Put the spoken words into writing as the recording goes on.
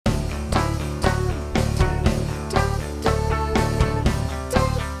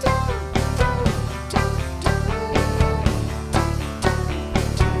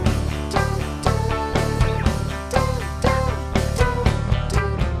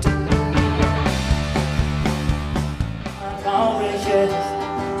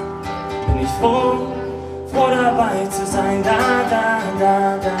froh dabei zu sein. Da, da,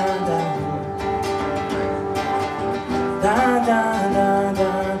 da, da, da. Da, da, da,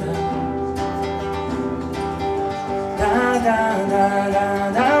 da, da. Da, da, da, da,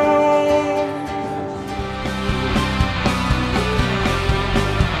 da.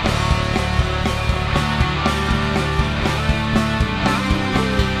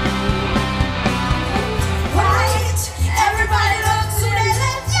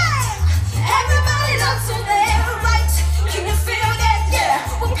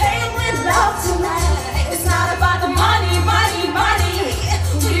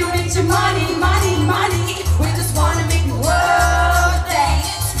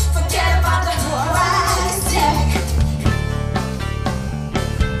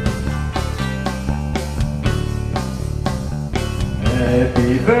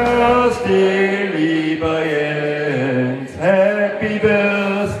 Happy Birthday, lieber Jens, Happy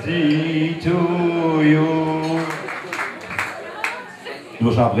Birthday to you. Du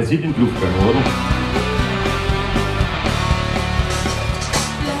hast auch Präsident in die Luft gegangen, oder?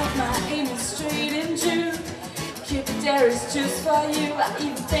 Left my aim straight in June. Cupid there is just for you. I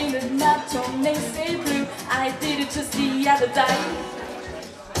even painted my toenails stay blue. I did it just the other day.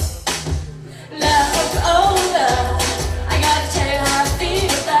 Love, oh love, I gotta tell you how I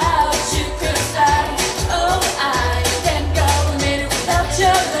feel about you. 'Cause I can't go a minute without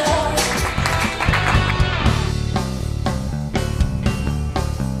your love.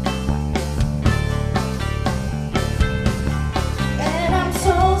 And I'm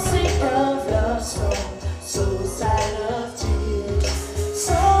so sick of love song, so sad of tears,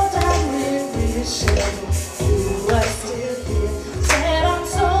 so done with wishing you were still here. Said I'm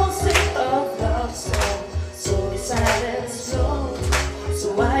so sick of love song, so sad and slow. So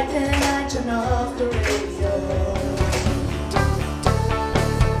why can't I turn off the radio?